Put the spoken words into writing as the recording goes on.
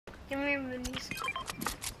Give me minis.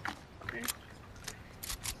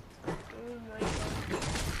 Oh my god.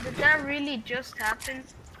 Did that really just happen?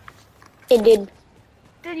 It did.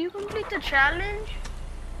 Did you complete the challenge?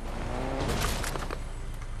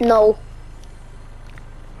 No.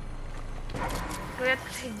 We have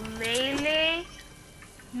to take melee.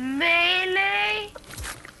 Melee?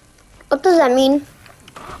 What does that mean?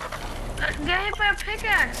 Get hit by a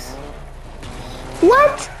pickaxe.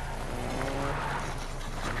 What?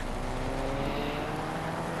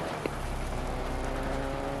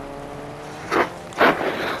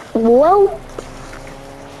 Whoa.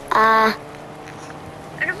 I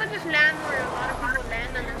guess I just land where a lot of people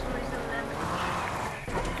land and then somebody's gonna land.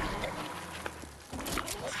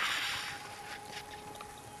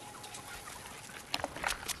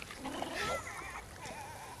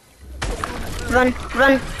 Run,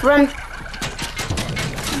 run, run.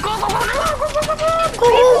 Go, go, go, go, go, go, go, go, Go,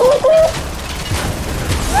 go, go, go.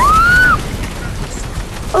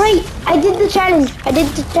 Alright, I did the challenge. I did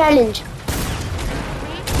the challenge.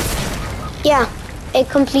 Yeah, it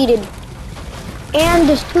completed. And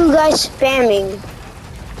there's 2 guys spamming.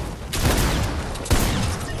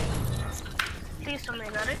 Please tell me I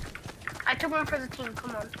got it. I took one for the team,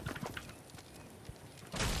 come on.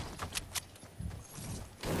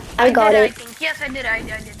 I got did it. I think. Yes, I did, I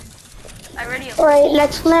did. I already Alright,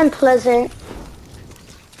 let's land Pleasant.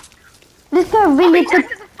 This guy really took.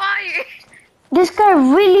 to the fire! This guy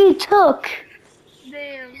really took.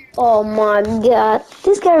 Damn. Oh my god.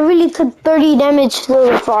 This guy really took 30 damage to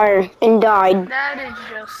the fire and died. That is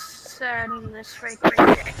just sadness right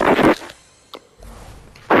there.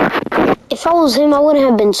 If I was him, I wouldn't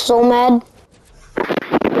have been so mad.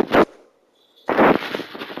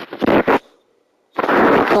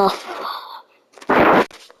 Oh.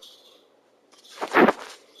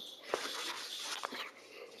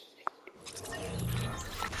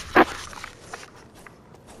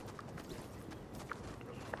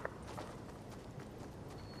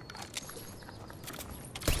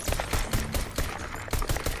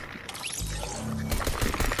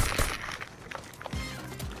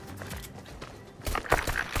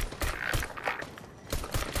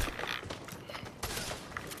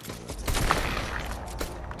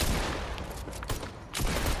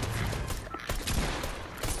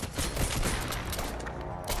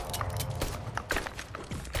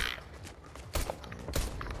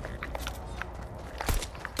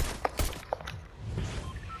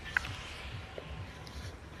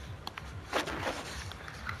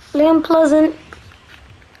 Land Pleasant.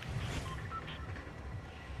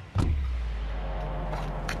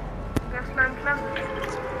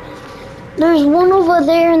 There's one over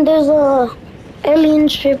there and there's a alien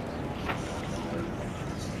ship.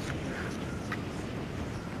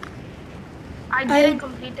 I didn't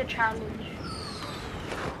complete the challenge.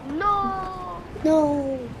 No.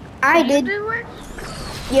 No. I did. You do it?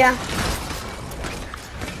 Yeah.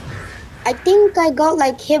 I think I got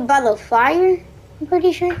like hit by the fire. I'm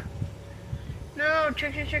pretty sure. No,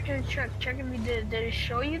 check. Check if you did. Did it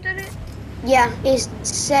show you did it? Yeah, it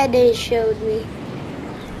said it showed me.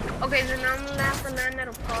 Okay, then I'm gonna have to land at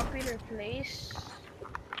a popular place.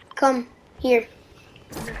 Come here.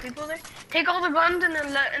 Are there people there? Take all the guns and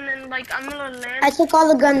then like I'm gonna land. I took all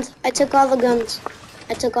the guns. I took all the guns.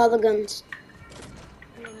 I took all the guns.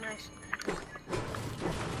 Oh, nice.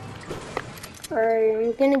 Alright,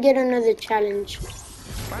 I'm gonna get another challenge.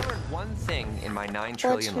 If I learned one thing in my 9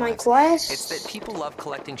 trillion What's my lives, quest? it's that people love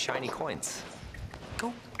collecting shiny coins.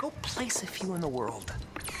 Go place a few in the world.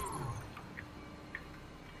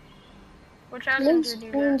 What challenge Place did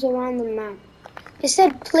you coins get? around the map. It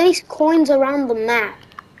said place coins around the map.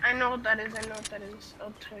 I know what that is.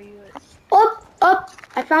 I'll tell you it. Up!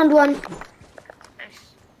 I found one.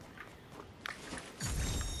 Nice.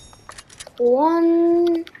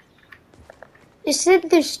 One. It said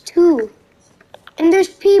there's 2. And there's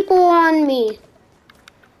people on me.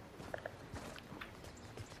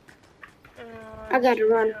 I gotta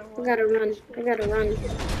run. I gotta run. I gotta run.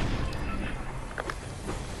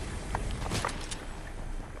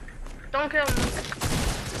 Don't kill me.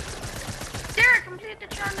 Derek, complete the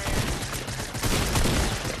challenge.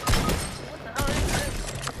 What the hell is this?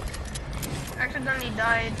 Accidentally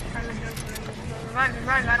died trying to jump in.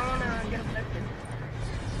 Revive. I don't wanna get affected.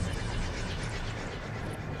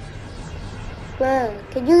 Well,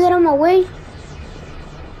 can you get on my way?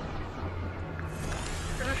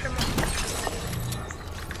 Finish him off.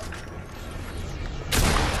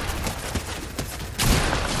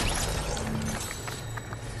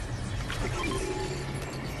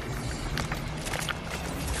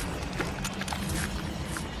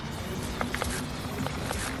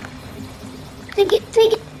 Take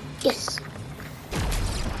it. Yes.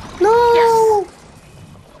 No! Yes.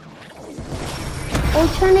 I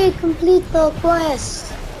was trying to complete the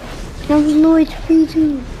quest. I was low HP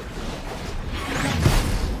too.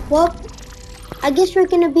 Well, I guess we're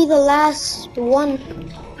gonna be the last one.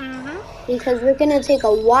 Because we're gonna take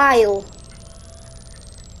a while.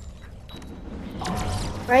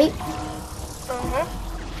 Right?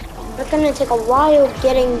 We're gonna take a while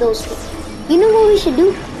getting those. You know what we should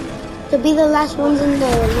do? To be the last ones in the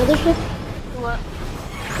mothership? What?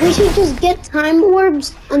 We should just get time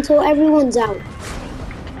orbs until everyone's out.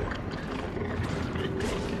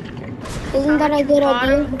 Isn't that a good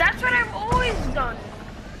idea? That's what I've always done.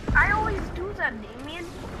 I always do that, Damien.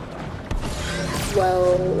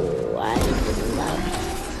 Well, I didn't know.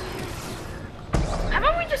 How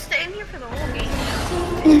about we just stay in here for the whole game?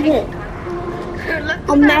 Let's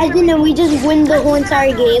do Imagine that if we just win the whole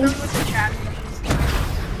entire game. with the challenges.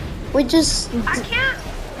 We just I can't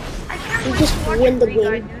We wait just to watch win the Free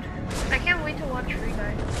Guy, game. dude. I can't wait to watch Free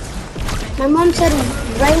Guy. my mom said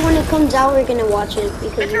right when it comes out we're gonna watch it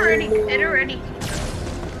because It already.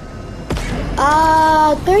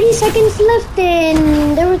 30 seconds left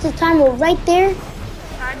and there was a timer right there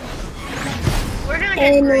We're gonna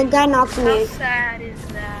get and green. a guy knocked How me. sad is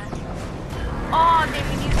that? Oh,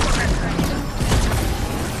 Damien, you scored that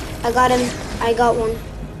time. I got him. I got one.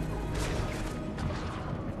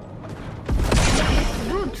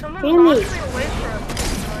 Dude, someone Damn launched it. me away from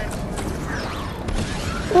this time.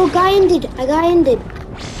 Oh, guy ended. I got ended.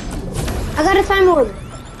 I got a time orb.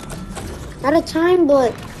 Not a time,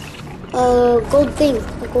 but gold thing.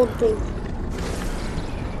 A gold thing.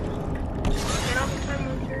 Get off the time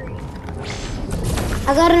with Jerry.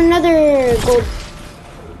 I got another gold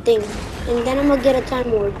thing, and then I'm gonna get a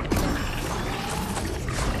time orb.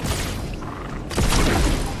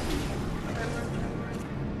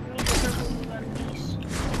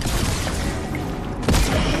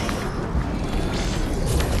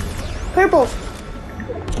 Purple.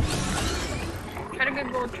 Try to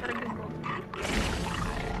get gold, try to get gold.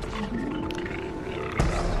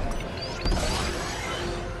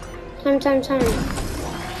 Time.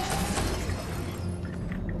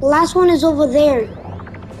 The last one is over there.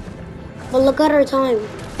 But look at our time.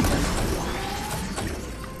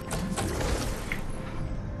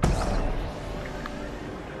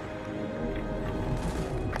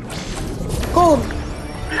 Gold.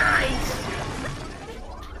 Nice!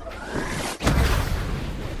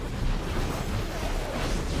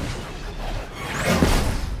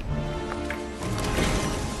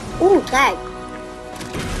 Ooh, tag.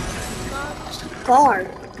 Car.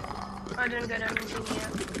 I didn't get anything yet.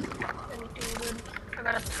 Anything good. I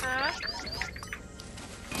got a pack.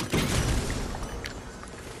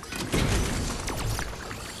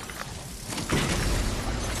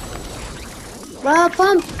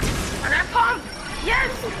 Pump. I got a pump!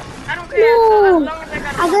 Yes! I don't care. So No. as long as I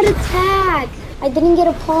got a I pump. got a tag. I didn't get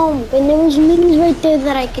a pump, and there was minis right there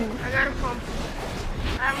that I could. I got a pump.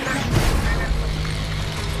 I have nothing.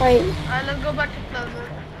 Right. Alright, let's go back to Pleasant.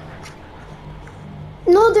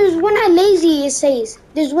 No, there's one at Lazy. It says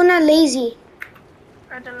there's one at Lazy.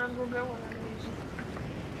 Alright, then let's go get one of these.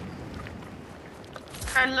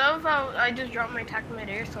 I love how I just dropped my tack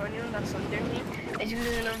midair, so anyone that's under me is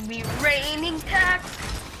gonna be raining tacks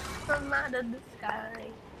from out of the sky.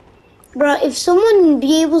 Bro, if someone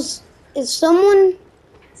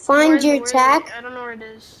finds your tag, I don't know where it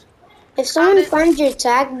is. if someone finds your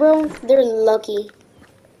tag, bro, they're lucky.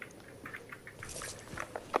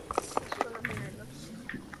 It's gonna be right now.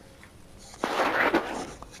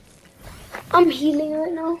 I'm healing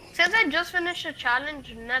right now. Since I just finished a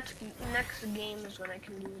challenge, next game is when I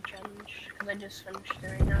can do the challenge. Because I just finished it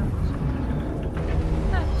right now. So.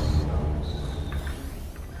 That sucks.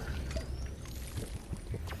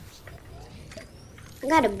 I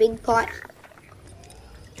got a big pot.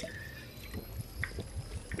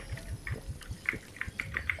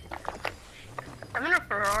 I'm in a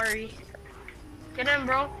Ferrari. Get in,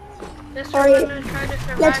 bro. This is Alright, gonna try to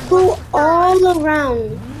survive. let's go all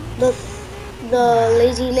around the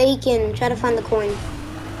Lazy Lake and try to find the coin.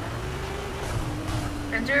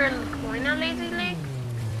 Is there a coin on Lazy Lake?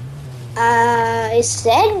 It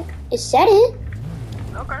said it.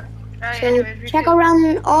 Okay. So Anyways, check refuel.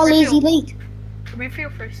 around all Lazy Refuel. Lake. Refuel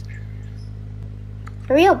first.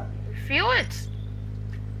 Hurry up. Refuel it.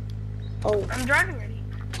 Oh, I'm driving ready.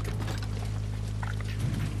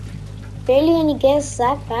 barely any gas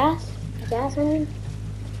that fast. Gas, I mean.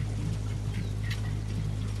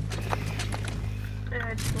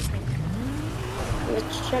 It's okay.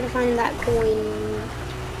 Let's try to find that coin.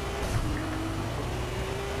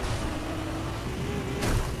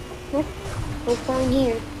 Nope. No coin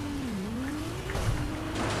here.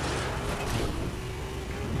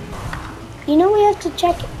 You know we have to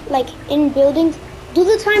check like in buildings. Do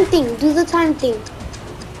the time thing. Do the time thing.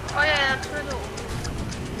 Oh yeah, that's where the.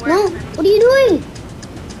 No. What are you doing?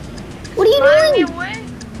 What are you Flying me doing? away.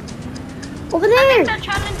 Over I there. think that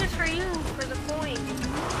challenge is for you for the coin.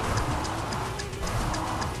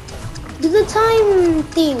 Do the time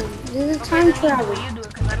thing. Do the time Okay, then travel. you do it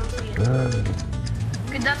because I don't see it.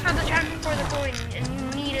 Cause that's for the challenge for the coin, and you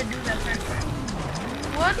need to do that first.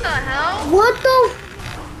 What the hell? What the?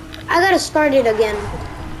 I gotta start it again.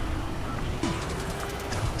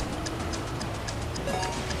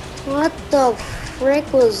 What the frick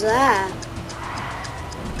was that?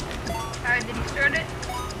 Alright, did you start it?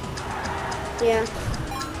 Yeah.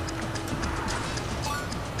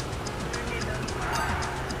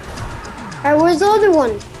 Alright, where's the other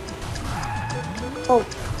one? Oh,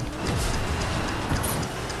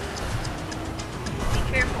 Be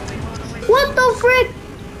careful, we going away. what the frick?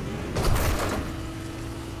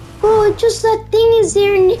 Bro, it's just that thing is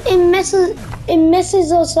there and it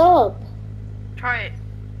messes us up. Try it.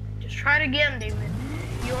 Just try it again, David.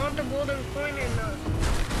 You want the golden coin or not?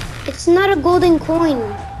 It's not a golden coin.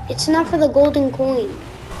 It's not for the golden coin.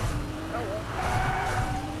 Oh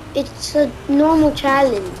well. It's a normal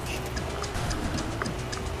challenge.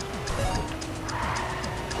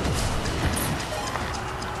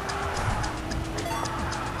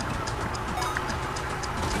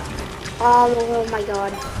 Oh my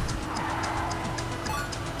god.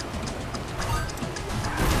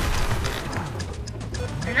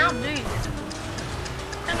 And I'll do you this.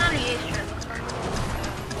 Turn on the ace trap.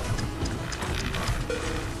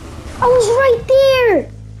 I was right there!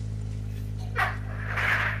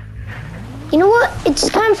 You know what? It's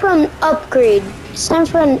time for an upgrade. It's time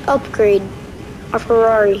for an upgrade. A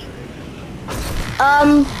Ferrari.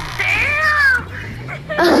 Damn!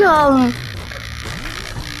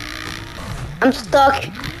 I'm stuck.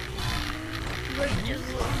 Wait, just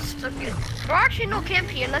stuck it. Or actually, no, camp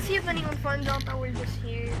here. Let's see if anyone finds out that we're just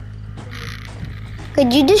here.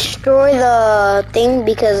 Could you destroy the thing?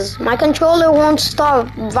 Because my controller won't stop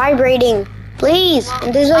vibrating. Please,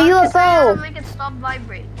 and there's a I'll tell you how to UFO. make it stop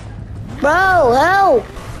vibrating. Bro, help!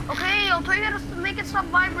 Okay, I'll tell you how to make it stop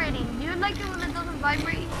vibrating. Do you like it when it doesn't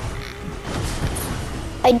vibrate?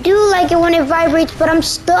 I do like it when it vibrates, but I'm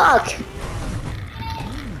stuck.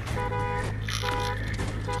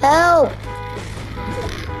 Help!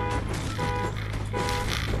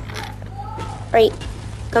 Right,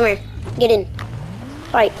 come here. Get in.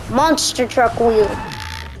 Right, monster truck wheel.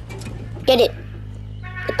 Get it.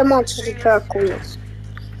 Get the monster truck wheels.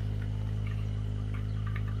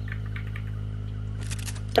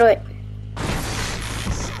 Throw it.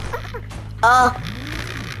 I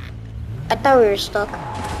thought we were stuck.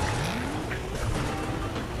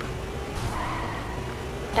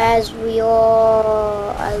 As I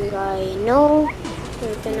know,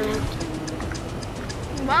 we're gonna have to.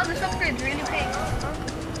 Wow, this upgrade's really paying off, huh?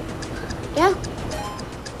 Yeah.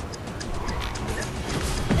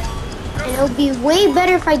 And it'll be way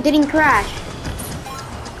better if I didn't crash.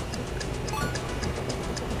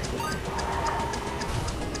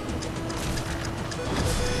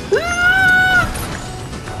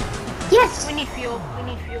 Yes! We need fuel. We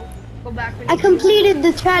need fuel. Go back. We I need fuel. completed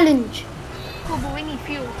the challenge. Cool, but we need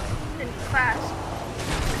fuel. And fast.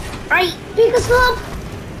 Right, pick us up!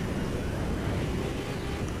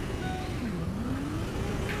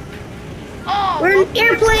 Oh! We're an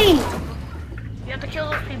airplane! You have to kill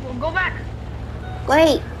those people. Go back.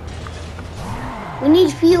 Wait. We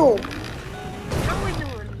need fuel. What are we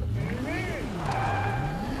doing?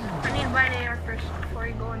 I need to buy an AR first before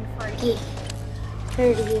you go and fight. Yeah.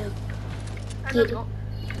 Heard of you. I Get don't know. Go.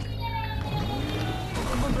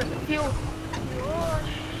 Fuel. Oh,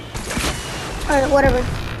 Alright, whatever.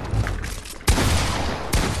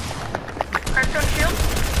 Cartoon shield.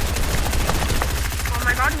 Oh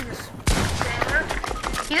my god, he's a spammer.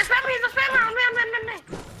 He's a spammer, he's a spammer! Oh man.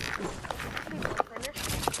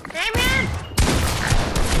 Damien!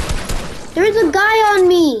 There's a guy on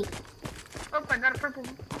me. Oh, I got a purple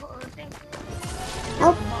thing.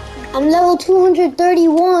 Oh, I'm level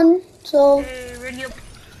 231, so Hey, ready up.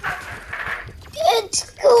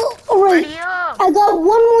 let's go. Alright, Ready up. I got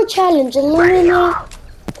one more challenge. Eliminate.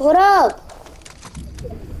 What up?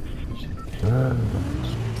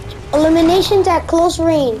 Eliminations at close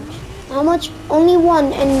range. How much? Only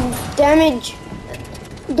one, and damage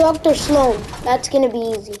Dr. Sloan. That's gonna be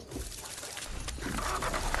easy.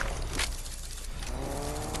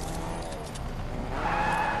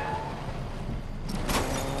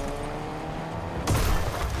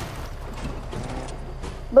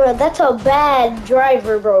 Bro, that's a bad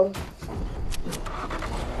driver, bro.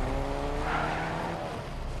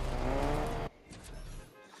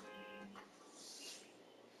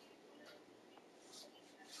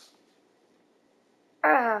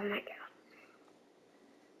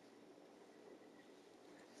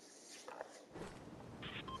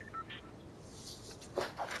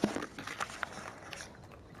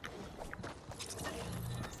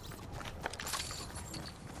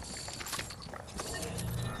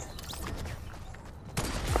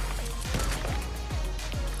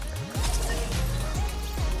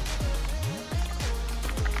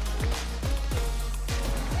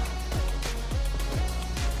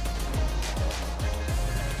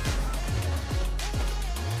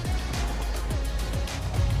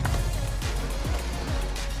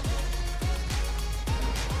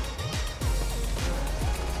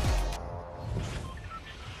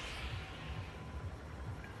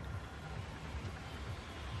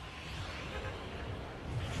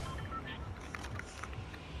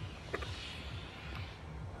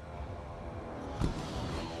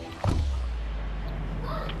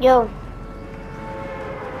 Yo,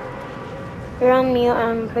 you're on mute,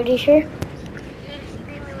 I'm pretty sure. Damien,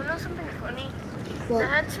 you know something funny? The What?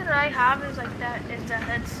 headset I have is like that. Is the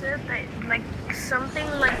headset that like something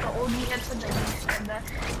like the OG headset that you said,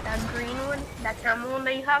 that green one, that camel one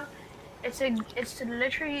that you have. It's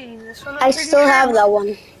literally this one. I'm I pretty still sure, have that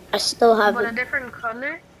one. I still have but it. a different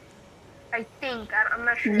color. I think I'm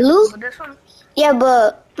not sure Blue? though. But this one. Yeah,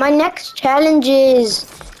 but my next challenge is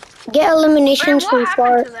get Wait, eliminations what from happened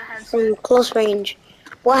far to the headset? from close range.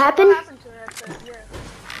 What What happened? happened to the headset? Yeah.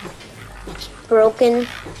 Broken.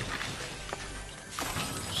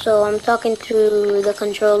 So I'm talking through the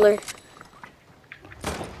controller.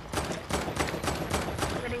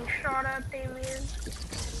 Getting shot at, Damien.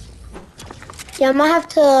 Yeah, I might have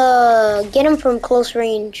to get him from close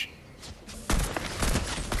range.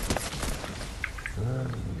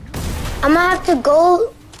 I might have to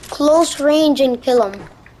go close range and kill him.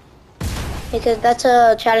 Because that's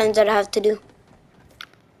a challenge that I have to do.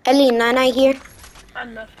 Ellie, Nana here. I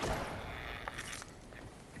left.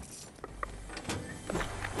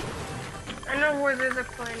 I know where there's a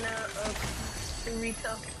coin in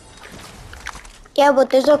retail. Yeah, but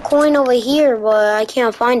there's a coin over here, but I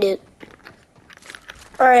can't find it.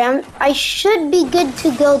 Alright, I should be good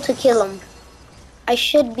to go to kill him. I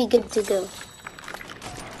should be good to go.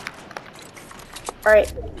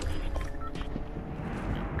 Alright.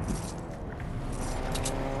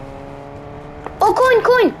 Oh,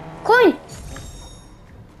 coin!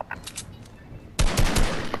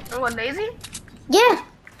 What, lazy? Yeah!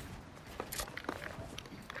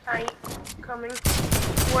 I coming.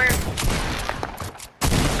 Where?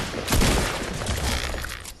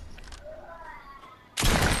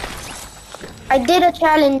 I did a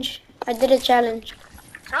challenge.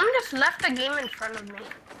 Someone just left the game in front of me.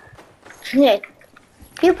 Yeah.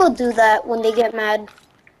 People do that when they get mad.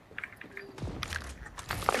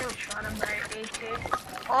 Getting shot at by AK.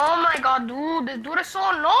 Oh my god, dude, this dude is so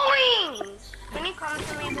annoying! Can you come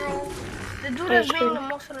to me, bro? The dude is being the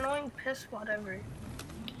most annoying piss spot ever.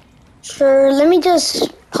 Sure, let me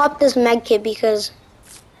just pop this med kit because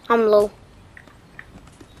I'm low.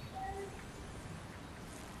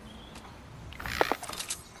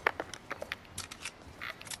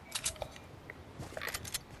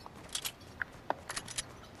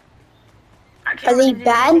 Are they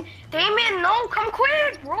bad? Damien, no, come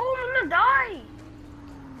quick, bro, I'm gonna die.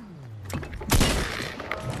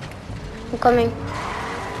 I'm coming.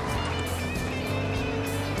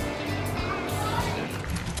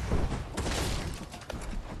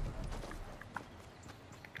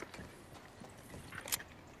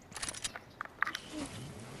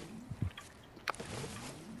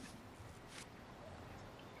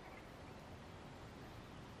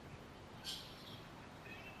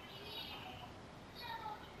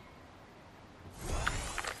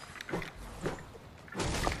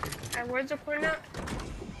 Where's the coin at?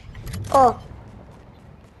 Oh,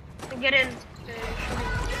 Get in.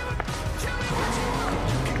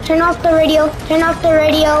 turn off the radio.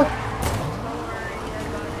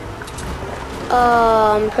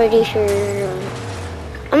 I'm pretty sure.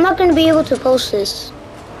 I'm not gonna be able to post this.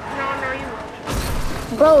 No, you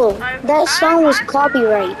won't. Bro, that song was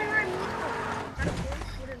copyright.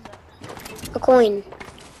 A coin.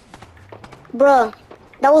 Bruh,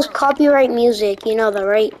 that was copyright music. You know that,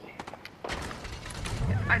 right?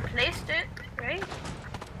 I placed it, right?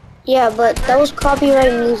 Yeah, but that was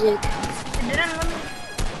copyright music. It didn't let me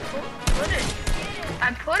put it.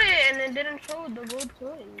 I put it and it didn't show the gold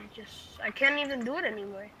coin. I can't even do it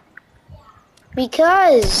anymore.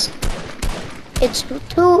 Because it's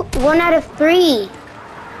 1 out of 3.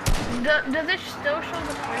 Does it still show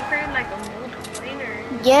the coin for you like a gold coin or?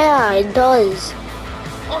 Yeah, it does.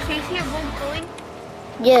 Oh, so you see a gold coin?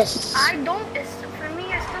 Yes. I don't. For me,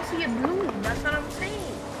 I still see a blue. That's what I'm saying.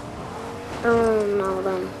 Oh no,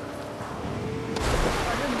 then.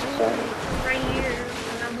 Sorry. Right here,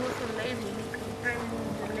 and I'm blue for lazy. You can try and move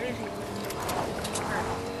the lazy one.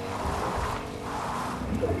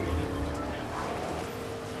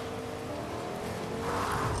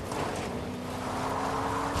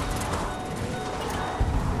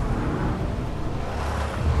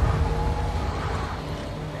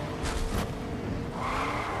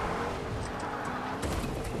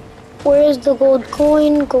 Where is the gold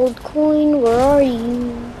coin? Gold coin, where are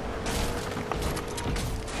you?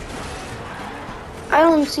 I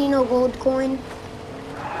don't see no gold coin.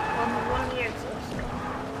 Well, the one here exists.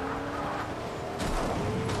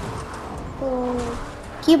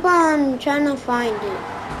 Oh, keep on trying to find it.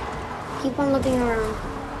 Keep on looking around.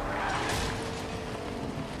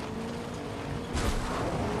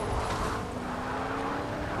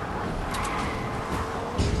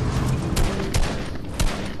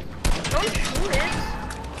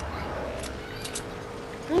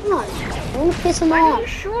 off. Don't piss him Why do you off.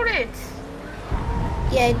 shoot it?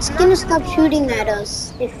 Yeah, it's gonna stop shooting at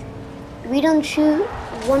us. If we don't shoot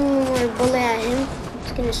one more bullet at him,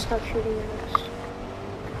 it's gonna stop shooting at us.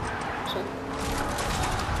 So,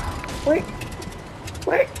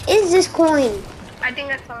 where is this coin? I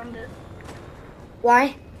think I found it.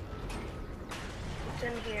 Why? It's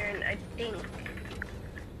in here, and I think.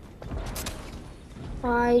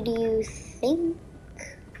 Why do you think?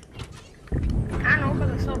 I don't know,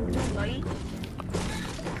 because I saw blue light.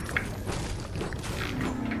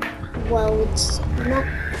 Well, it's not.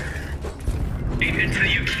 Until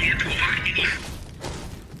you can't walk any.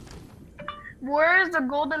 Where is the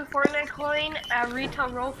golden Fortnite coin at Retail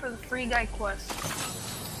Row for the free guy quest?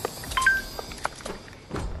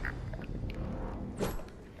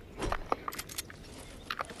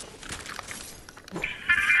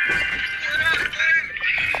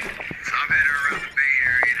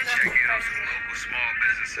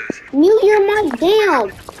 Mute your mic down.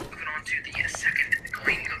 Moving on to the second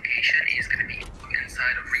coin location is going to be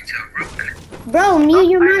inside of Retail Row. Bro, mute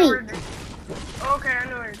your I know where mic. it is. Okay, I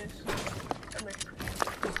know where it is. Okay.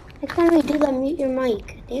 Next time we do that, mute your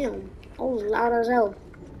mic. Damn, that was loud as hell.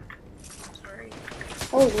 Sorry.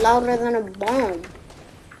 That was louder than a bomb.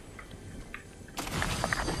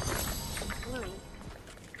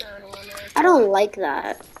 I don't like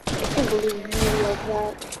that. I can't believe you like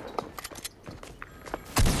that.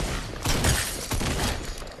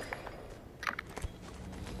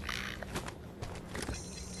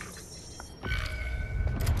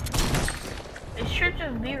 It should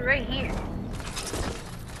just be right here.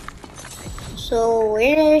 So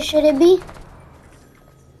where should it be?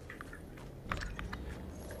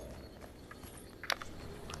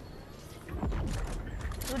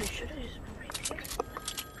 Dude, it should have just been right here.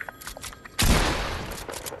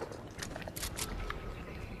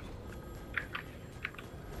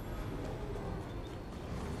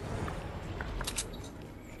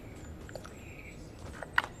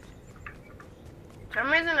 For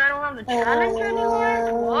some reason, I don't have the challenge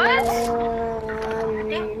anymore. What?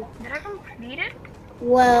 Did I complete it?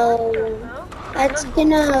 Well, No. that's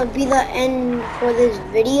gonna be the end for this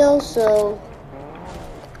video, so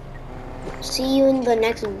see you in the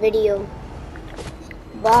next video.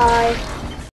 Bye.